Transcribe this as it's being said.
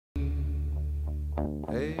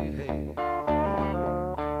Hey, hey.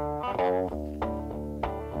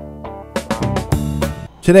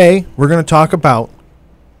 Today, we're going to talk about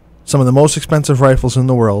some of the most expensive rifles in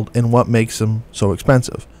the world and what makes them so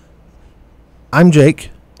expensive. I'm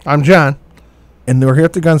Jake. I'm John. And we're here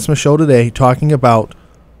at the Gunsmith Show today talking about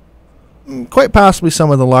quite possibly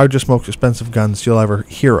some of the largest, most expensive guns you'll ever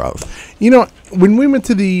hear of. You know, when we went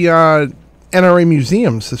to the NRA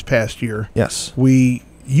museums this past year, Yes.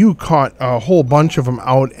 you caught a whole bunch of them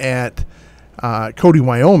out at Cody,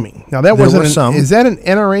 Wyoming. Now that There wasn't were some. Is that an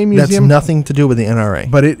NRA That's museum? nothing to do with the NRA.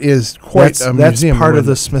 But it is quite a That's museum. part of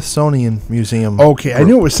the Smithsonian Museum. Okay, I group.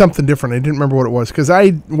 knew it was something different. I didn't remember what it was because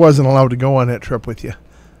I wasn't allowed to go on that trip with you.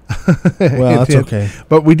 Well, that's okay.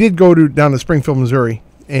 But we did go down to Springfield, Missouri,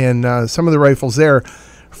 and some of the rifles there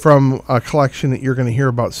from a collection that you're going to hear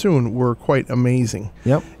about soon were quite amazing.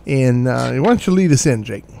 Yep. And why don't you lead us in,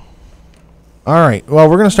 Jake? All right. Well,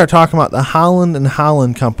 we're going to start talking about the Holland and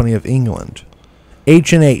Holland Company of England.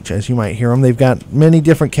 H&H, as you might hear them. They've got many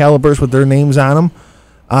different calibers with their names on them.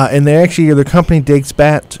 And they actually, their company dates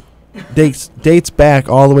back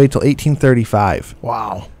all the way till 1835.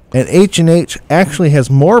 Wow. And H&H actually has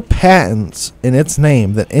more patents in its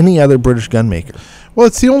name than any other British gun maker. Well,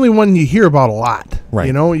 it's the only one you hear about a lot. Right.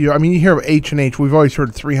 You know, you hear of H&H. We've always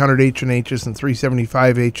heard 300 H&Hs and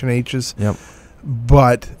 375 H&Hs. Yep.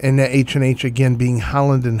 And that H&H again being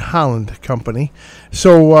Holland and Holland Company.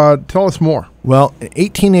 So tell us more. Well, in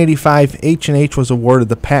 1885, H&H was awarded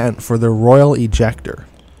the patent for their Royal Ejector.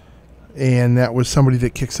 And that was somebody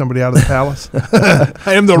that kicked somebody out of the palace?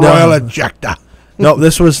 I am the Royal Ejector. No,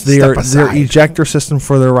 this was their aside. ejector system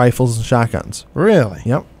for their rifles and shotguns. Really?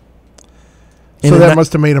 Yep. So that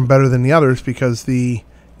must have made them better than the others because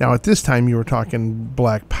now at this time you were talking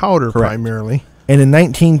black powder Correct. primarily. And in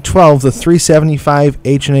 1912, the 375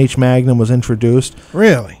 H&H Magnum was introduced.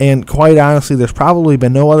 Really? And quite honestly, there's probably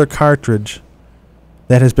been no other cartridge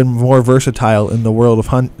that has been more versatile in the world of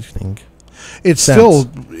hunting. It's sense.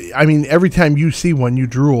 still, I mean, every time you see one, you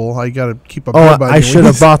drool. I got to keep a Oh, bib on I you. should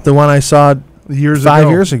have bought the one I saw years 5 ago.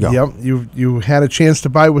 years ago. Yep, you had a chance to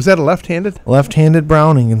buy. Was that a left-handed? left-handed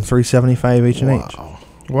Browning in 375 H&H. Wow,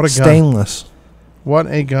 what a gun! Stainless. What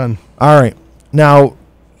a gun! All right. Now,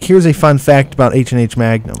 here's a fun fact about H&H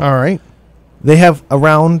Magnum. All right, They have a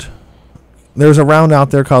round. There's a round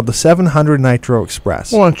out there called the 700 Nitro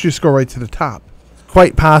Express. well, why don't you just go right to the top?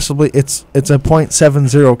 Quite possibly, it's a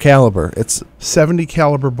 .70 caliber. It's 70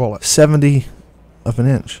 caliber bullet. 70 of an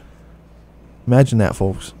inch. Imagine that,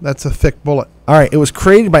 folks. That's a thick bullet. All right, it was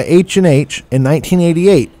created by H&H in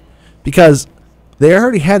 1988 because they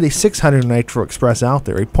already had a 600 Nitro Express out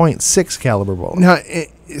there, a .6 caliber bullet. Now,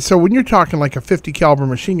 so when you're talking like a 50 caliber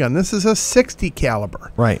machine gun, this is a 60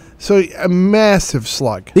 caliber. Right. So a massive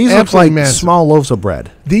slug. These look Absolutely like massive. small loaves of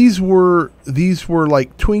bread. These were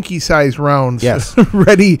like Twinkie-sized rounds. Yes.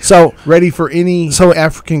 ready for any So-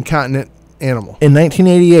 African continent animal. In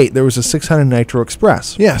 1988, there was a 600 Nitro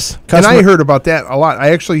Express. Yes. Customer- And I heard about that a lot.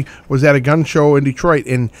 I actually was at a gun show in Detroit,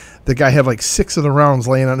 and the guy had like 6 of the rounds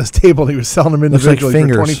laying on his table. He was selling them Looks like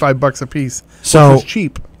individually for fingers. $25 a piece. So- which was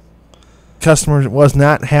cheap. Customer was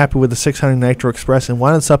not happy with the 600 Nitro Express and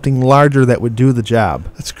wanted something larger that would do the job.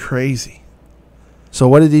 That's crazy. So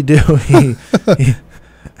what did he do?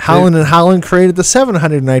 Holland and Holland created the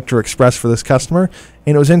 700 Nitro Express for this customer,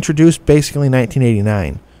 and it was introduced basically in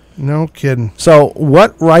 1989. No kidding. So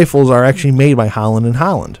what rifles are actually made by Holland and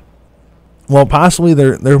Holland? Well, possibly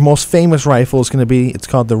their most famous rifle is going to be, it's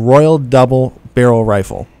called the Royal Double Barrel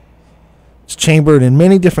Rifle. It's chambered in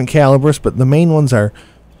many different calibers, but the main ones are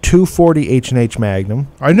 240 H&H Magnum,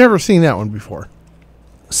 I've never seen that one before.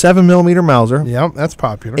 7mm Mauser, Yep, that's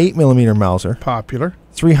popular. 8mm Mauser, Popular.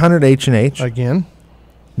 300 H&H, Again,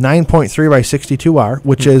 9.3 by 62R,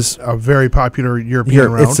 which is a very popular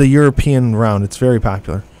European round. it's a European round. It's very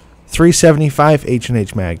popular. 375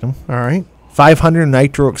 H&H Magnum, All right. 500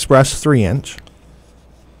 Nitro Express 3-inch,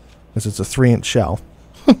 because it's a 3-inch shell.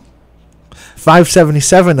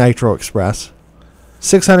 577 Nitro Express,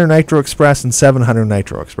 600 Nitro Express, and 700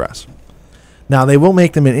 Nitro Express. Now, they will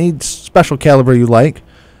make them in any special caliber you like.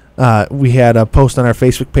 We had a post on our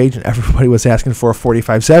Facebook page, and everybody was asking for a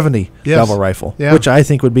 4570 double rifle, Yeah. which I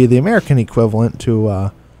think would be the American equivalent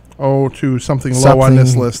to To something low on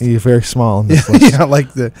this list. Very small on this list. Yeah, like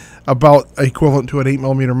about equivalent to an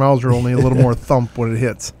 8mm Mauser, only a little more thump when it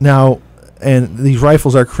hits. Now, and these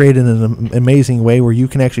rifles are created in an amazing way where you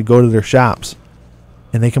can actually go to their shops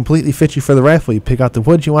and they completely fit you for the rifle. You pick out the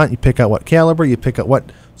wood you want, you pick out what caliber, you pick out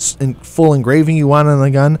what full engraving you want on the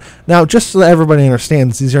gun. Now, just so that everybody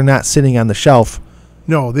understands, these are not sitting on the shelf.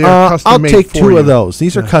 No, they are custom I'll made take for two you. of those.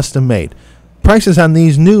 These are custom made. prices on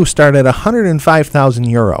these new start at 105,000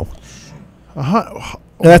 euro.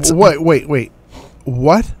 That's wait.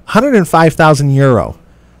 What? 105,000 euro.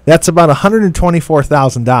 That's about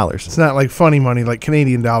 $124,000. It's not like funny money, like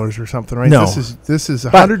Canadian dollars or something, right? No. This is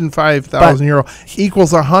 105,000 euro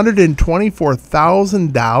equals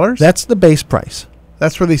 $124,000. That's the base price.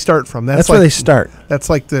 That's where they start from. That's where they start. That's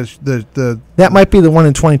like the. That might be the 1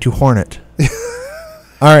 in 22 Hornet.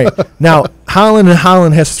 All right. Now, Holland and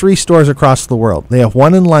Holland has 3 stores across the world. They have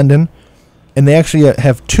one in London, and they actually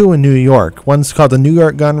have 2 in New York. One's called the New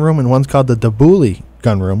York Gun Room, and one's called the Dabuli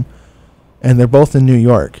Gun Room, and they're both in New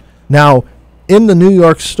York. Now, in the New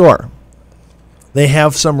York store, they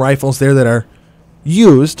have some rifles there that are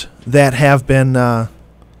used that have been, they're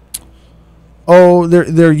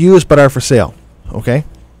used but are for sale. Okay?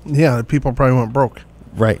 Yeah, people probably went broke.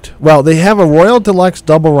 Right. Well, they have a Royal Deluxe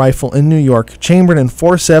double rifle in New York, chambered in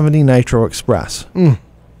 470 Nitro Express.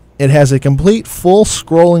 It has a complete full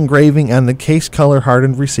scroll engraving on the case color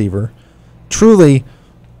hardened receiver. Truly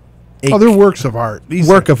they're works of art.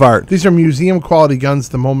 These are museum quality guns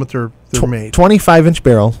the moment they're made. 25-inch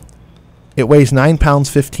barrel. It weighs 9 pounds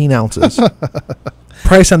 15 ounces.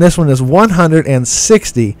 Price on this one is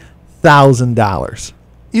 $160,000.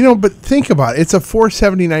 But think about it. It's a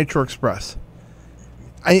 470 Nitro Express.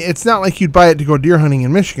 It's not like you'd buy it to go deer hunting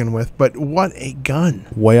in Michigan with, but what a gun.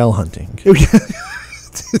 Whale hunting.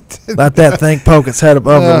 Let that thing poke its head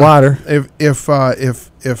above the water. If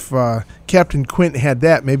Captain Quint had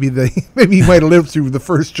that, maybe he might have lived through the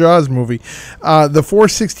first Jaws movie. The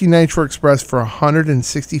 460 Nitro Express for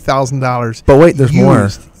 $160,000. But wait, there's more.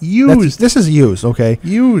 Used. This is used, okay?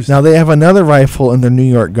 Used. Now they have another rifle in their New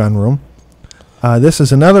York gun room. This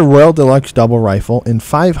is another Royal Deluxe double rifle in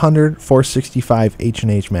 500 465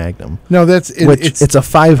 H&H Magnum. No, it's a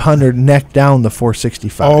 500 neck down the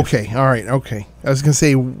 465. Oh, okay, all right, okay. I was gonna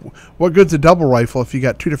say, what good's a double rifle if you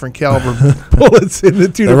got 2 different caliber bullets in the 2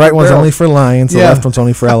 different The right one's barrels? only for lions. The left one's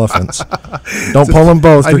only for elephants. Don't pull them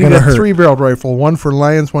both; they're gonna hurt. 3-barreled rifle, one for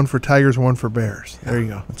lions, one for tigers, one for bears. There you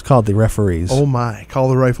go. It's called the referees. Oh my! Call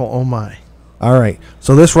the rifle. Oh my! All right.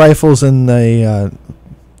 So this rifle's in the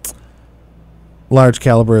large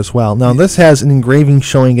caliber as well. Now this has an engraving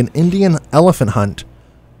showing an Indian elephant hunt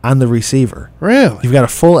on the receiver. Really? You've got a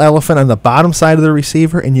full elephant on the bottom side of the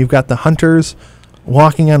receiver, and you've got the hunters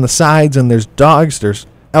walking on the sides, and there's dogs, there's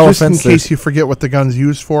elephants. Just in case you forget what the gun's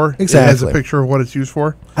used for. Exactly. It has a picture of what it's used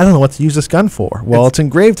for. I don't know what to use this gun for. Well, it's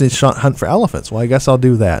engraved to hunt for elephants. Well, I guess I'll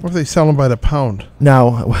do that. What if they sell them by the pound?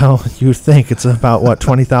 Now, well, you'd think it's about,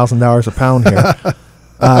 $20,000 a pound here.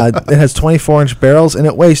 It has 24-inch barrels, and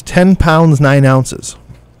it weighs 10 pounds 9 ounces.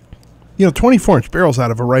 24-inch barrels out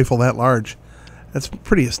of a rifle that large. That's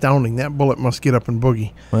pretty astounding. That bullet must get up and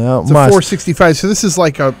boogie. Well, it's a 465. So this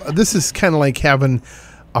is kind of like having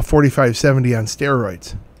a 45-70 on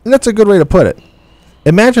steroids. And that's a good way to put it.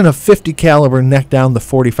 Imagine a 50 caliber neck down the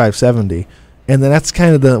 45-70, and then that's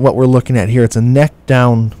kind of what we're looking at here. It's a neck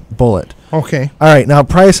down bullet. Okay. All right. Now,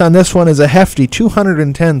 price on this one is a hefty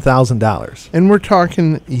 $210,000. And we're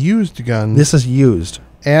talking used guns. This is used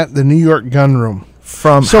at the New York Gun Room.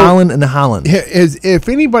 From Holland and Holland. If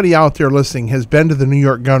anybody out there listening has been to the New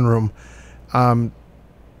York Gun Room, well,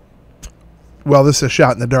 this is a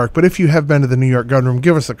shot in the dark, but if you have been to the New York Gun Room,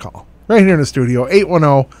 give us a call. Right here in the studio,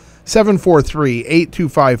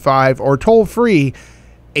 810-743-8255, or toll free,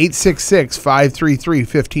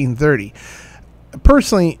 866-533-1530.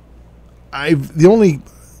 Personally,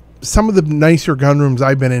 some of the nicer gun rooms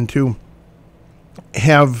I've been into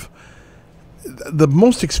have... The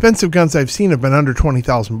most expensive guns I've seen have been under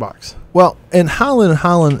 $20,000. Well, and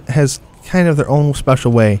Holland has kind of their own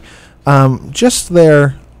special way. Just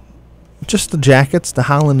the jackets, the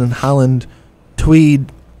Holland and Holland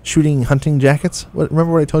tweed shooting hunting jackets.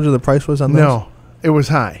 Remember what I told you the price was on those? No, it was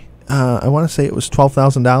high. I want to say it was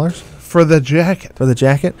 $12,000 for the jacket. For the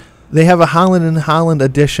jacket, they have a Holland and Holland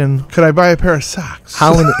edition. Could I buy a pair of socks?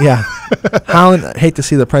 Holland, yeah. Holland. I hate to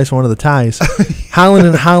see the price of one of the ties. Holland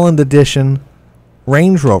and Holland edition.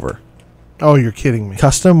 Range Rover. Oh, you're kidding me.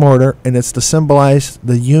 Custom mortar, and it's to symbolize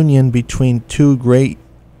the union between 2 great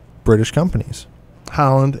British companies.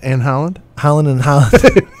 Holland and Holland? Holland and Holland.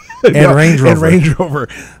 And Range Rover. And Range Rover.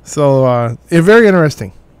 So, very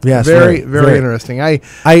interesting. Yes. Very interesting. I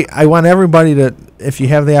want everybody to, if you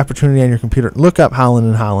have the opportunity on your computer, look up Holland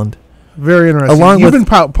and Holland. Very interesting. You've been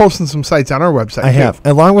posting some sites on our website. I have.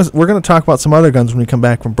 Along with, we're going to talk about some other guns when we come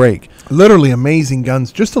back from break. Literally amazing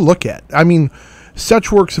guns just to look at. I mean...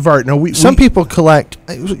 Such works of art. Now, some people collect.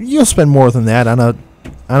 You'll spend more than that on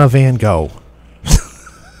a Van Gogh.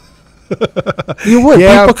 You would.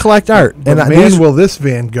 Yeah, People collect art. But man, will this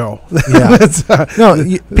van go? Yeah. This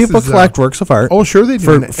People collect works of art. Oh, sure they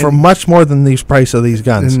do. For much more than the price of these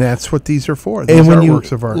guns. And that's what these are for. And when you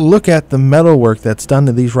works of art. look at the metal work that's done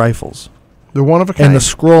to these rifles, they're one of a kind. And the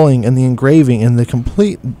scrolling and the engraving and the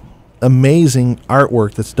complete amazing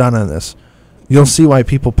artwork that's done on this, you'll see why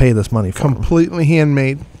people pay this money for completely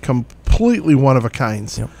handmade, completely one of a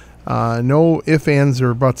kinds. Yep. No ifs, ands,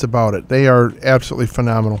 or buts about it. They are absolutely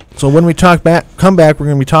phenomenal. So when we come back, we're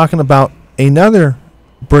going to be talking about another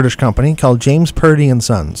British company called James Purdey and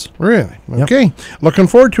Sons. Really? Yep. Okay. Looking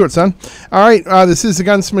forward to it, son. All right. This is the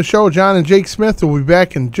Gunsmith Show. John and Jake Smith will be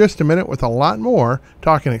back in just a minute with a lot more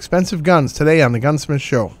talking expensive guns today on the Gunsmith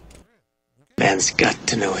Show. Man's got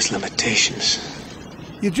to know his limitations.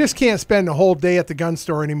 You just can't spend a whole day at the gun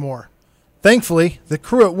store anymore. Thankfully, the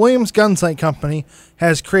crew at Williams Gunsight Company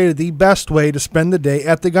has created the best way to spend the day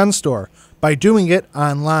at the gun store by doing it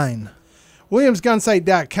online.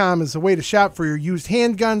 WilliamsGunsight.com is the way to shop for your used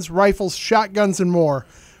handguns, rifles, shotguns, and more,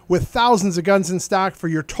 with thousands of guns in stock for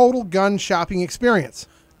your total gun shopping experience.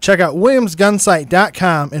 Check out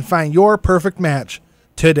WilliamsGunsight.com and find your perfect match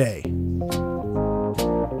today.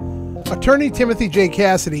 Attorney Timothy J.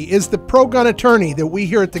 Cassidy is the pro-gun attorney that we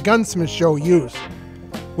here at the Gunsmith Show use.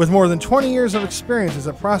 With more than 20 years of experience as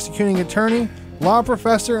a prosecuting attorney, law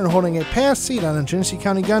professor, and holding a past seat on the Genesee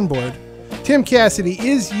County Gun Board, Tim Cassidy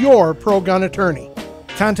is your pro-gun attorney.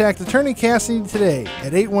 Contact Attorney Cassidy today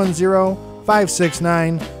at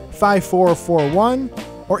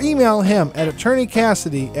 810-569-5441 or email him at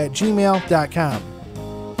attorneycassidy@gmail.com.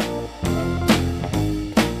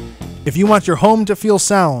 If you want your home to feel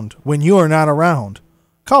sound when you are not around,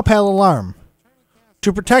 call Pal Alarm.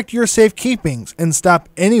 To protect your safekeepings and stop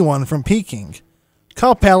anyone from peeking,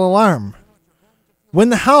 call Pal Alarm. When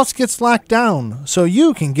the house gets locked down so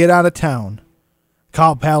you can get out of town,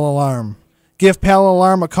 call Pal Alarm. Give Pal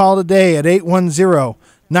Alarm a call today at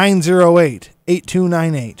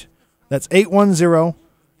 810-908-8298. That's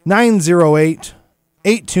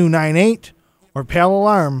 810-908-8298 or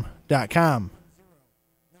palalarm.com.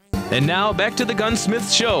 And now back to the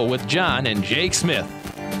Gunsmith Show with John and Jake Smith.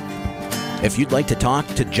 If you'd like to talk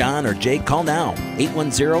to John or Jake, call now,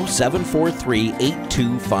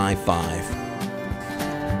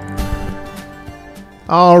 810-743-8255.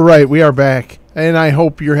 All right, we are back, and I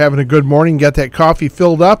hope you're having a good morning. Got that coffee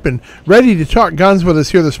filled up and ready to talk guns with us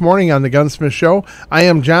here this morning on the Gunsmith Show. I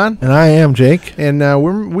am John. And I am Jake. And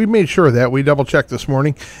we made sure of that. We double-checked this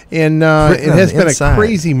morning. And it has been a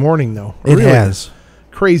crazy morning, though. It really has.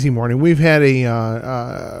 Crazy morning. We've had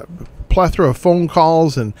a plethora of phone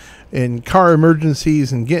calls and car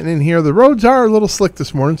emergencies and getting in here. The roads are a little slick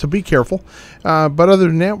this morning, so be careful. But other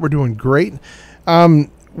than that, we're doing great.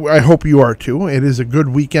 I hope you are too. It is a good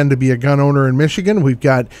weekend to be a gun owner in Michigan. We've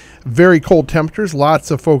got very cold temperatures.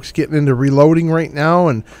 Lots of folks getting into reloading right now,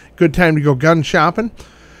 and good time to go gun shopping.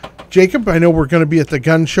 Jacob, I know we're going to be at the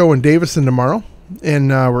gun show in Davison tomorrow, and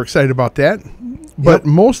we're excited about that. But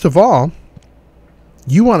most of all,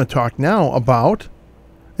 you want to talk now about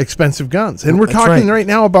expensive guns. And we're talking right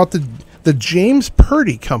now about the James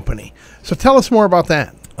Purdey Company. So tell us more about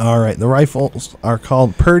that. All right. The rifles are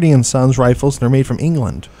called Purdey and Sons rifles. They're made from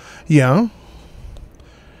England. Yeah.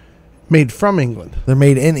 Made from England. They're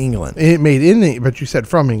made in England. But you said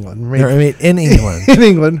from England. They're made in England. In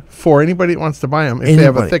England for anybody that wants to buy them if they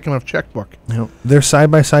have a thick enough checkbook. Their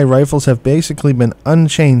side-by-side rifles have basically been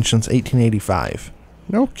unchanged since 1885.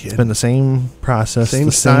 No kidding. It's been the same process, same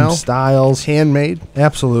styles. Handmade?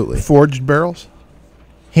 Absolutely. Forged barrels?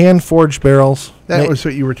 Hand-forged barrels. That was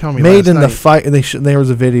what you were telling me made last in night. the fire. There was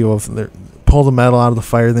a video of they pull the metal out of the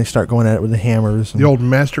fire and they start going at it with the hammers. The old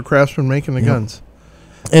master craftsman making the guns.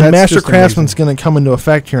 And that's Master Craftsman's going to come into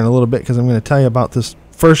effect here in a little bit because I'm going to tell you about this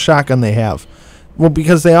first shotgun they have. Well,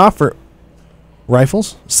 because they offer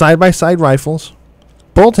rifles, side-by-side rifles,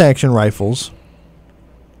 bolt-action rifles,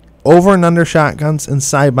 over and under shotguns, and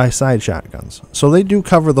side-by-side shotguns. So they do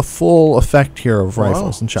cover the full effect here of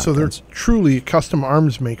rifles and shotguns. So they're truly a custom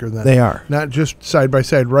arms maker then. They are. Not just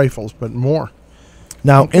side-by-side rifles, but more.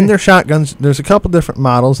 Now, in their shotguns, there's a couple different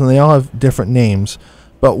models, and they all have different names.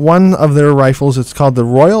 But one of their rifles, it's called the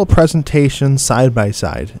Royal Presentation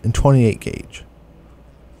Side-by-Side in 28 gauge.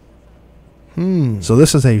 So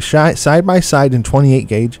this is a side-by-side in 28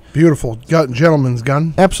 gauge. Beautiful gentleman's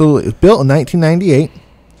gun. Absolutely. It was built in 1998.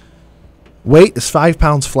 Weight is 5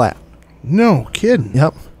 pounds flat. No kidding.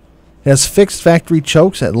 Yep. It has fixed factory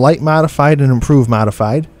chokes at light modified and improved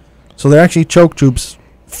modified. So they're actually choke tubes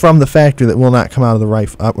from the factory that will not come out of the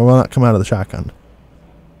rifle, will not come out of the shotgun.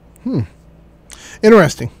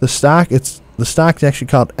 Interesting. The stock is actually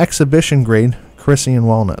called exhibition grade Carisian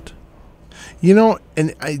walnut. You know,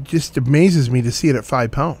 and it just amazes me to see it at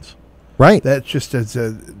 5 pounds. Right. That's just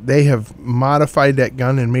they have modified that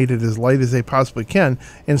gun and made it as light as they possibly can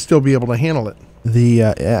and still be able to handle it.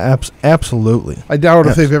 Absolutely. I doubt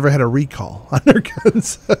if they've ever had a recall on their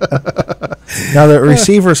guns. Now, the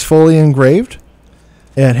receiver is fully engraved.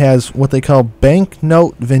 It has what they call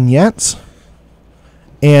banknote vignettes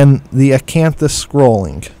and the acanthus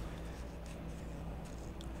scrolling.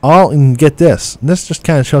 And get this. This just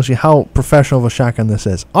kind of shows you how professional of a shotgun this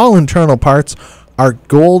is. All internal parts are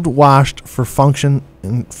gold washed for function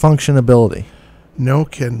and functionability. No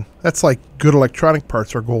kidding. That's like good electronic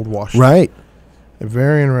parts are gold washed. Right.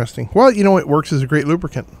 Very interesting. Well, you know, it works as a great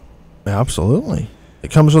lubricant. Absolutely.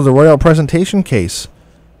 It comes with a royal presentation case,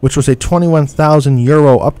 which was a 21,000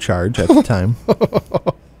 euro upcharge at the time.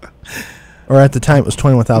 Or at the time, it was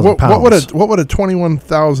 21,000 pounds. What would a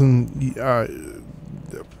 21,000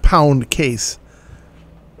 pound case?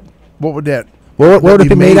 What would that? What would it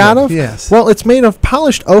be made out of? Yes. Well, it's made of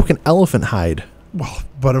polished oak and elephant hide. Well,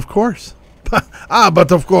 but of course.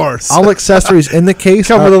 But of course. All accessories in the case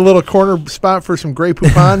come with a little corner spot for some Grey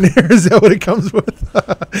Poupon there. Is that what it comes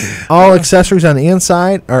with? All accessories on the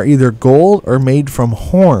inside are either gold or made from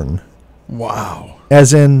horn. Wow.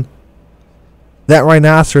 As in, that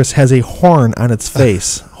rhinoceros has a horn on its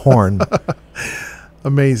face. Horn.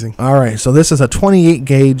 Amazing. All right, so this is a 28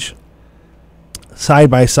 gauge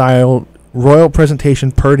side-by-side Royal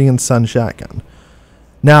Presentation Purdey and Son shotgun.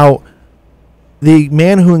 Now, the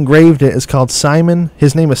man who engraved it is called Simon.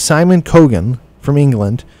 His name is Simon Cogan from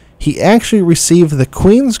England. He actually received the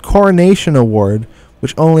Queen's Coronation Award,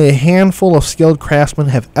 which only a handful of skilled craftsmen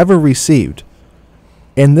have ever received.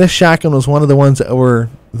 And this shotgun was one of the ones that were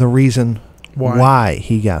the reason why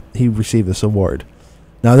he received this award.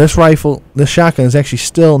 Now, this shotgun is actually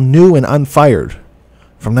still new and unfired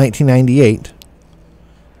from 1998.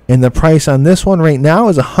 And the price on this one right now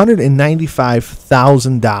is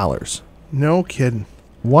 $195,000. No kidding.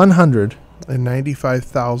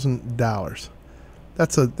 $195,000.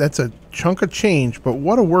 That's a chunk of change, but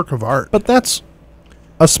what a work of art. But that's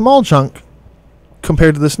a small chunk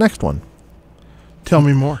compared to this next one. Tell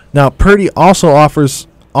me more. Now, Purdey also offers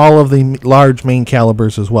all of the large main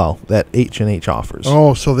calibers as well that H&H offers.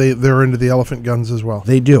 Oh, so they're into the elephant guns as well.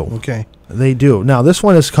 They do. Okay. They do. Now, this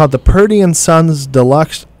one is called the Purdey and Sons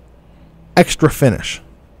Deluxe Extra Finish.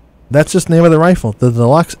 That's just the name of the rifle, the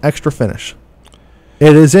Deluxe Extra Finish.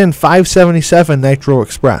 It is in 577 Nitro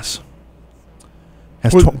Express.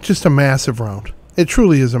 Just a massive round. It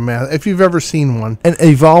truly is a massive. If you've ever seen one. An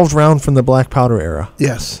evolved round from the black powder era.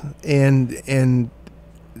 Yes. And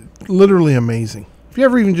literally amazing. If you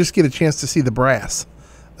ever even just get a chance to see the brass,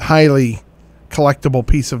 highly collectible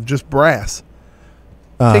piece of just brass,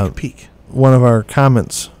 take a peek. One of our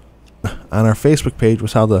comments on our Facebook page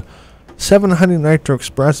was how the 700 Nitro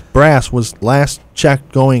Express brass was last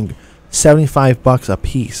checked going $75 a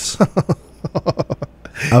piece.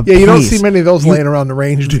 You don't see many of those laying around the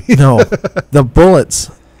range, do you? No. The bullets,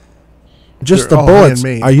 just They're the bullets,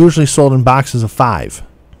 handmade. are usually sold in boxes of 5.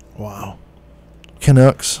 Wow.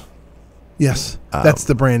 Canucks. Yes, that's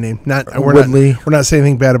the brand name. We're Woodley. not saying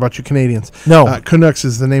anything bad about you Canadians. No. Canucks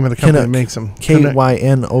is the name of the company Canuck. that makes them.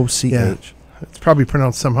 Kynoch. Yeah. It's probably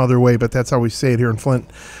pronounced some other way, but that's how we say it here in Flint.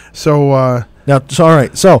 So Now, so, all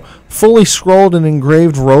right. So, fully scrolled and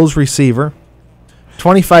engraved rose receiver,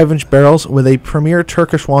 25-inch barrels with a premier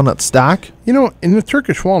Turkish walnut stock. you know, and the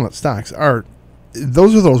Turkish walnut stocks are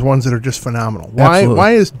those ones that are just phenomenal.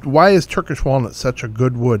 Absolutely. Why is Turkish walnut such a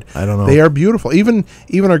good wood? I don't know. They are beautiful. Even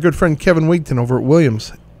our good friend Kevin Wigton over at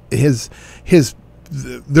Williams,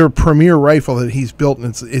 their premier rifle that he's built,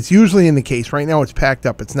 and it's usually in the case. Right now it's packed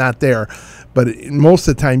up. It's not there, but most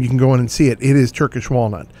of the time you can go in and see it. It is Turkish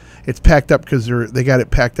walnut. It's packed up because they got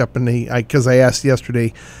it packed up, and because I asked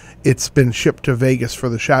yesterday, it's been shipped to Vegas for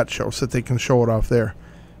the SHOT Show so that they can show it off there.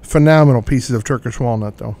 Phenomenal pieces of Turkish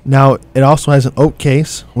walnut, though. Now, it also has an oak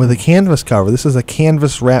case with a canvas cover. This is a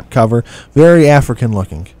canvas wrap cover, very African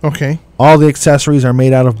looking. Okay. All the accessories are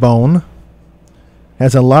made out of bone.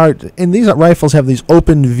 Has a large, and these rifles have these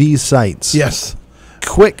open V sights. Yes.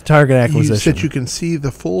 Quick target acquisition. You said you can see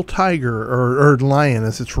the full tiger or lion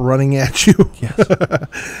as it's running at you. Yes.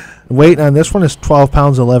 Weight on this one is 12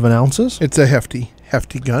 pounds 11 ounces. It's a hefty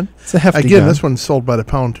gun. It's a hefty Again, gun. this one's sold by the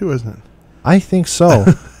pound too, isn't it? I think so.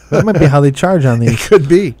 That might be how they charge on It these. could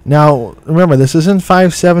be. Now, remember, this is in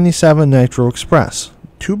 577 Nitro Express.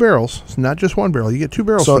 2 barrels. It's not just 1 barrel. You get 2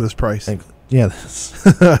 barrels for this price. Yeah, this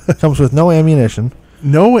comes with no ammunition.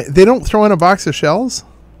 No, they don't throw in a box of shells?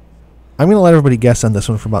 I'm going to let everybody guess on this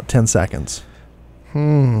one for about 10 seconds.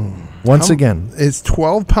 Once again. It's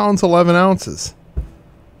 12 pounds, 11 ounces.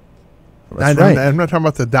 That's right. I'm not talking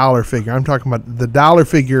about the dollar figure. I'm talking about the dollar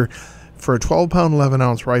figure for a 12-pound,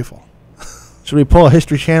 11-ounce rifle. Should we pull a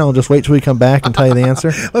History Channel and just wait till we come back and tell you the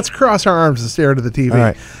answer? Let's cross our arms and stare to the TV. All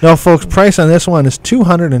right. No, folks, price on this one is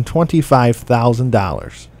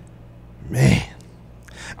 $225,000. Man,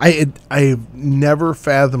 I've never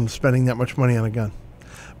fathomed spending that much money on a gun.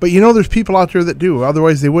 But there's people out there that do.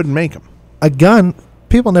 Otherwise, they wouldn't make them. A gun,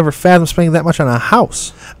 people never fathom spending that much on a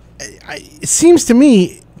house. It seems to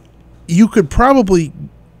me you could probably...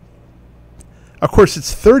 Of course,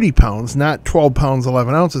 it's 30 pounds, not 12 pounds,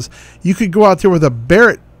 11 ounces. You could go out there with a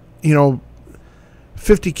Barrett,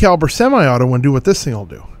 50 caliber semi-auto and do what this thing will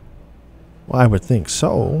do. Well, I would think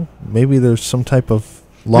so. Maybe there's some type of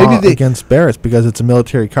law against Barretts because it's a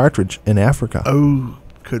military cartridge in Africa. Oh,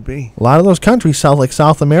 could be. A lot of those countries, like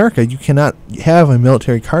South America, you cannot have a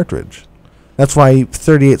military cartridge. That's why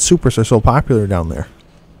 38 Supers are so popular down there.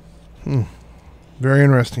 Very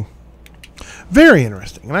interesting. Very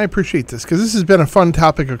interesting, and I appreciate this because this has been a fun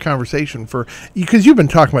topic of conversation because you've been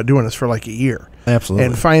talking about doing this for like a year. Absolutely.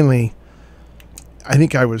 And finally, I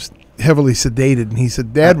think I was heavily sedated, and he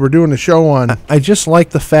said, "Dad, we're doing a show on." I just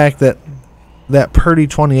like the fact that Purdey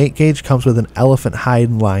 28 gauge comes with an elephant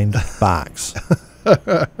hide lined box.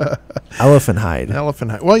 Elephant hide.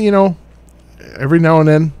 Elephant hide. Well, every now and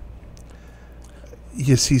then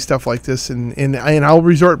you see stuff like this, and I'll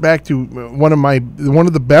resort back to one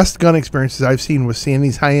of the best gun experiences I've seen with seeing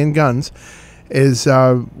these high-end guns is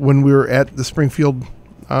when we were at the Springfield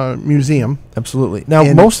Museum. Absolutely. Now,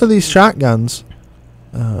 most of these shotguns,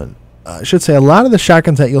 I should say a lot of the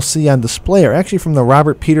shotguns that you'll see on display are actually from the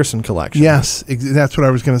Robert Peterson collection. Yes, that's what I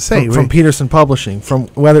was going to say. From Peterson Publishing, from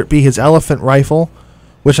whether it be his Elephant rifle,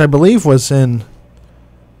 which I believe was in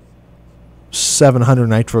 700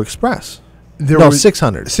 Nitro Express.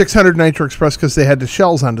 600. 600 Nitro Express because they had the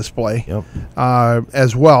shells on display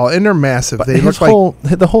as well, and they're massive. But they look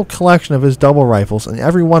the whole collection of his double rifles, and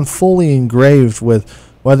every one fully engraved with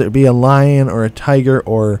whether it be a lion or a tiger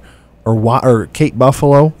or Cape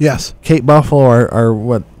Buffalo. Yes, Cape Buffalo are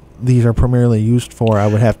what these are primarily used for. I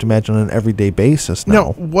would have to imagine on an everyday basis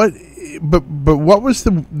now. No, but what was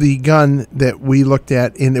the gun that we looked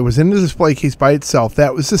at, and it was in the display case by itself?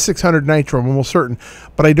 That was the 600 Nitro, I'm almost certain,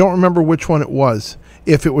 but I don't remember which one it was.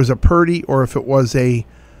 If it was a Purdey or if it was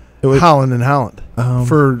Holland and Holland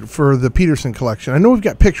for the Peterson collection. I know we've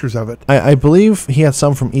got pictures of it. I believe he had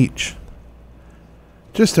some from each.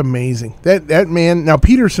 Just amazing. That man. Now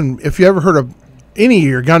Peterson, if you ever heard of any of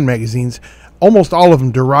your gun magazines, almost all of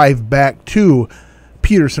them derive back to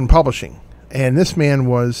Peterson Publishing, and this man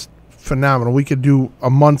was phenomenal. We could do a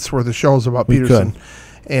month's worth of shows about Peterson.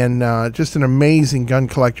 And just an amazing gun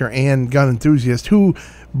collector and gun enthusiast who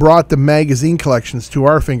brought the magazine collections to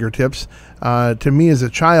our fingertips. To me as a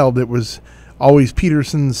child, it was always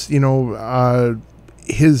Peterson's,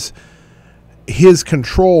 his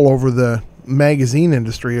control over the magazine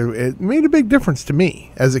industry. It made a big difference to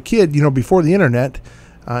me as a kid, before the internet.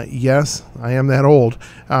 Yes, I am that old.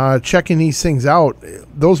 Checking these things out,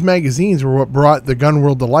 those magazines were what brought the gun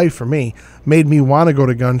world to life for me. Made me want to go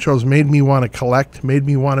to gun shows. Made me want to collect. Made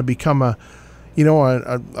me want to become a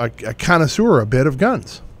connoisseur a bit of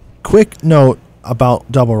guns. Quick note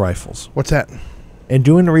about double rifles. What's that? In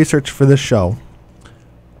doing the research for this show,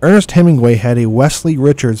 Ernest Hemingway had a Westley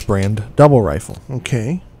Richards brand double rifle.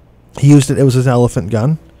 Okay. He used it. It was his elephant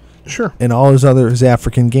gun. Sure. And all his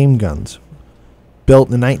African game guns. Built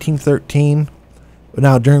in 1913.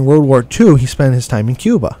 Now, during World War II, he spent his time in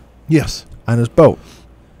Cuba. Yes. On his boat.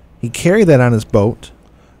 He carried that on his boat.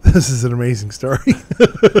 This is an amazing story.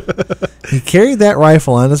 He carried that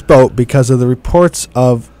rifle on his boat because of the reports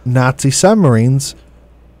of Nazi submarines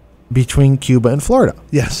between Cuba and Florida.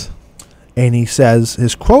 Yes. And he says,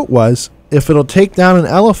 his quote was, "If it'll take down an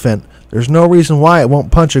elephant, there's no reason why it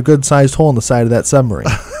won't punch a good-sized hole in the side of that submarine."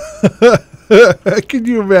 Can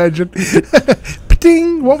you imagine?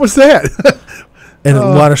 Ding! What was that? And the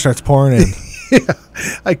water starts pouring in. Yeah,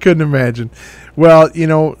 I couldn't imagine. Well,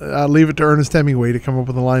 I'll leave it to Ernest Hemingway to come up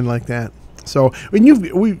with a line like that. So, when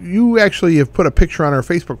you actually have put a picture on our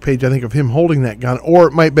Facebook page, I think, of him holding that gun, or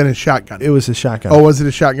it might have been his shotgun. It was his shotgun. Oh, was it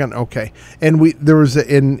a shotgun? Okay. And there was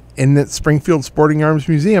in that Springfield Sporting Arms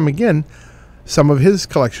Museum again. Some of his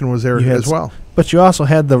collection was there as well. But you also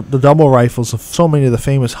had the double rifles of so many of the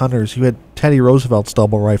famous hunters. You had Teddy Roosevelt's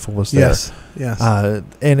double rifle was there. Yes.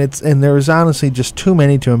 And there was honestly just too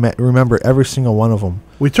many to remember every single one of them.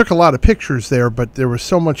 We took a lot of pictures there, but there was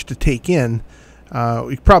so much to take in.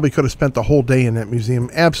 We probably could have spent the whole day in that museum.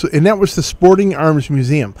 Absolutely. And that was the Sporting Arms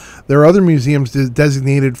Museum. There are other museums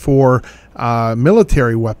designated for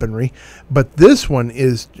military weaponry, but this one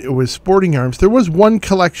was sporting arms. There was one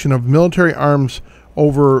collection of military arms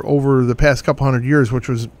over the past couple hundred years, which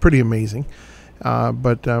was pretty amazing.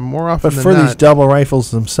 But more often than not... But for these double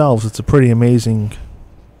rifles themselves, it's a pretty amazing...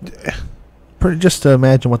 Just to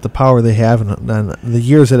imagine what the power they have and the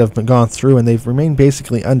years that have been gone through, and they've remained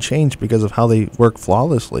basically unchanged because of how they work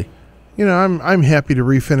flawlessly. You know, I'm happy to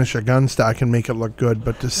refinish a gun stock and make it look good,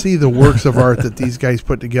 but to see the works of art that these guys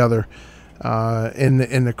put together, and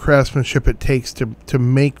the craftsmanship it takes to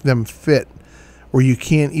make them fit, where you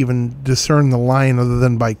can't even discern the line other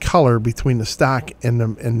than by color between the stock and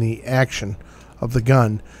the action of the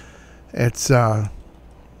gun, it's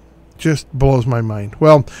just blows my mind.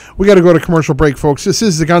 Well, we got to go to commercial break, folks. This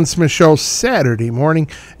is the Gunsmith Show Saturday morning,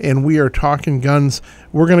 and we are talking guns.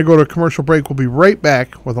 We're going to go to commercial break. We'll be right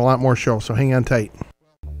back with a lot more show, so hang on tight.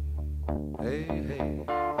 Hey.